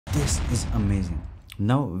This is amazing.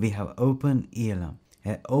 Now we have Open Elm,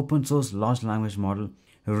 an open source large language model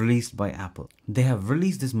released by Apple. They have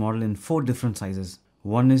released this model in 4 different sizes.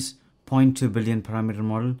 One is 0.2 billion parameter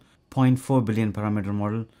model, 0.4 billion parameter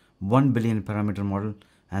model, 1 billion parameter model,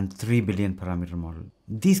 and 3 billion parameter model.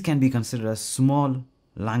 These can be considered as small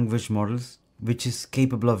language models which is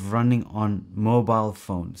capable of running on mobile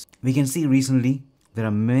phones. We can see recently there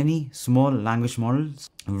are many small language models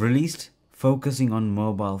released focusing on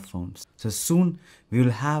mobile phones. So soon we will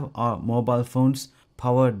have our mobile phones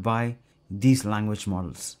powered by these language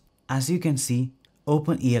models. As you can see,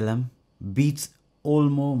 Open Elm beats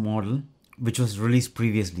Olmo model which was released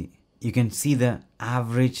previously. You can see the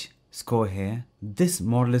average score here. This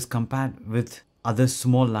model is compared with other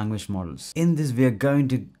small language models. In this we are going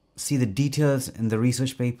to see the details in the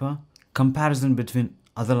research paper, comparison between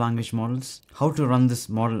other language models, how to run this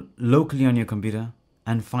model locally on your computer,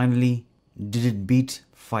 and finally, did it beat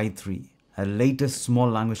Phi 3, a latest small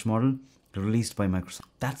language model released by Microsoft.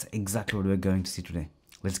 That's exactly what we're going to see today.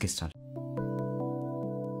 Let's get started.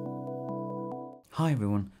 Hi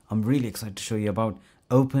everyone, I'm really excited to show you about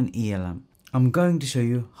Open Elm. I'm going to show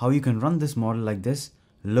you how you can run this model like this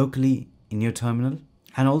locally in your terminal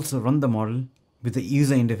and also run the model with a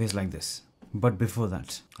user interface like this. But before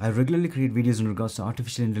that, I regularly create videos in regards to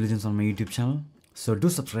artificial intelligence on my YouTube channel, so do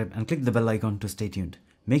subscribe and click the bell icon to stay tuned.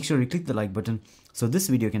 Make sure you click the like button so this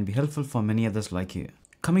video can be helpful for many others like you.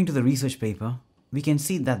 Coming to the research paper, we can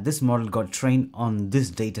see that this model got trained on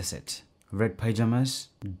this dataset: Red Pyjamas,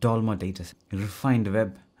 Dolma dataset, Refined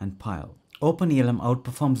Web, and Pile. OpenELM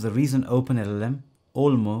outperforms the recent OpenLLM,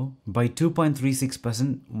 Olmo, by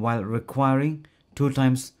 2.36% while requiring 2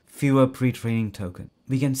 times fewer pre-training tokens.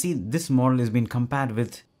 We can see this model is being compared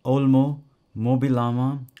with Olmo,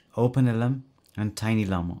 Mobilllama, OpenLM, and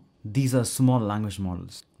TinyLlama. These are small language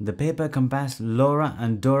models. The paper compares LoRa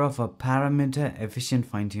and Dora for parameter efficient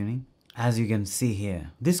fine-tuning. As you can see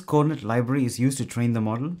here, this coordinate library is used to train the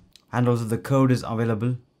model, and also the code is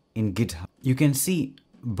available in GitHub. You can see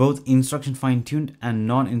both instruction fine-tuned and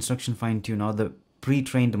non-instruction fine-tuned or the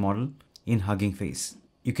pre-trained model in Hugging Face.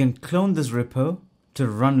 You can clone this repo to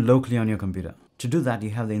run locally on your computer. To do that,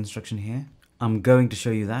 you have the instruction here. I'm going to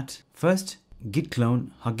show you that. First, git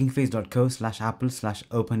clone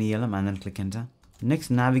huggingface.co/apple/openelm and then click enter.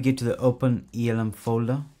 Next, navigate to the OpenELM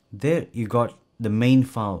folder. There you got the main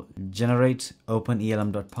file, generate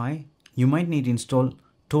openelm.py. You might need to install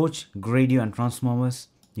Torch, Gradio, and Transformers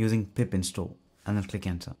using pip install and then click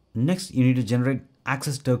enter. Next, you need to generate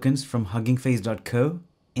access tokens from huggingface.co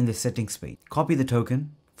in the settings page. Copy the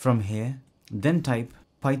token from here, then type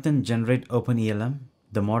Python generate OpenELM,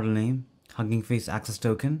 the model name, Hugging Face access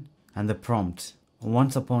token, and the prompt,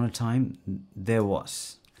 once upon a time there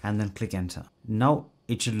was, and then click enter. Now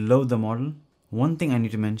it should load the model. One thing I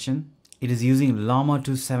need to mention, it is using Llama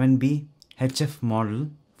 2 7B HF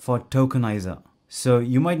model for tokenizer. So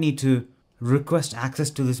you might need to request access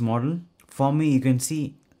to this model. For me, you can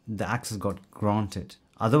see the access got granted.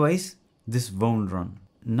 Otherwise, this won't run.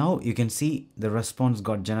 Now you can see the response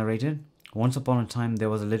got generated. Once upon a time, there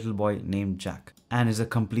was a little boy named Jack, and is a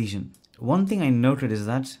completion. One thing I noted is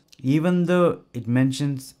that even though it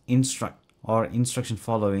mentions instruct or instruction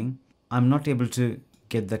following, I'm not able to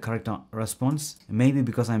get the correct response, maybe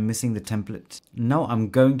because I'm missing the template. Now I'm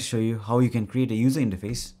going to show you how you can create a user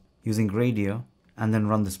interface using Gradio and then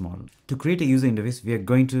run this model. To create a user interface, we are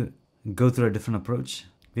going to go through a different approach.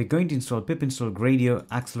 We're going to install pip install Gradio,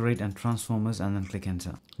 Accelerate, and Transformers and then click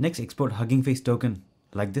enter. Next, export Hugging Face token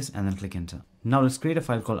like this and then click enter. Now let's create a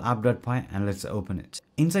file called app.py and let's open it.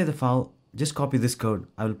 Inside the file, just copy this code.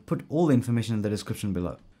 I will put all the information in the description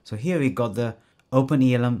below. So here we got the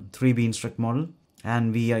OpenELM 3B instruct model,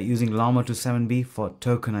 and we are using Llama 2 7B for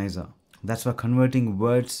tokenizer. That's for converting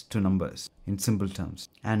words to numbers in simple terms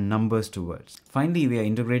and numbers to words. Finally, we are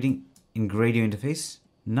integrating in Gradio interface.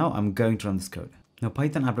 Now I'm going to run this code. Now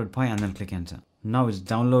Python app.py and then click enter. Now it's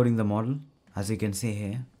downloading the model, as you can see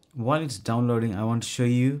here. While it's downloading, I want to show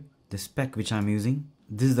you the spec which I'm using.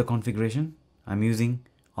 This is the configuration. I'm using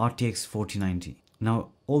RTX 4090.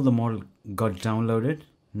 Now all the model got downloaded.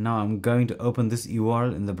 Now I'm going to open this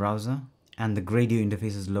URL in the browser and the Gradio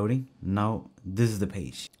interface is loading. Now this is the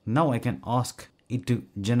page. Now I can ask it to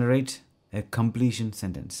generate a completion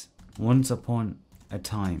sentence. Once upon a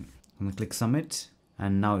time. I'm going to click submit,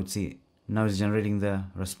 and now it's generating the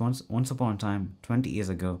response. Once upon a time, 20 years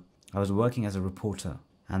ago, I was working as a reporter,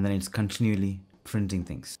 and then it's continually printing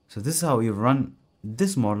things. So this is how you run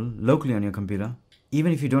this model locally on your computer.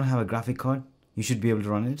 Even if you don't have a graphic card, you should be able to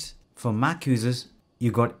run it. For Mac users, you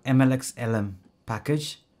got MLX LM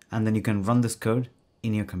package, and then you can run this code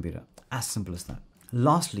in your computer. As simple as that.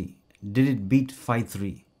 Lastly, did it beat Phi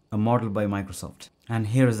 3, a model by Microsoft? And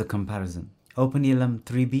here is the comparison. OpenELM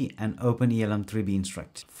 3B and OpenELM 3B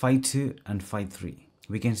Instruct. Phi 2 and Phi 3.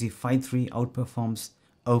 We can see Phi 3 outperforms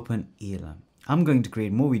OpenELM. I'm going to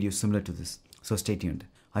create more videos similar to this, so stay tuned.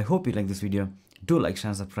 I hope you like this video. Do like,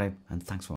 share, and subscribe, and thanks for watching.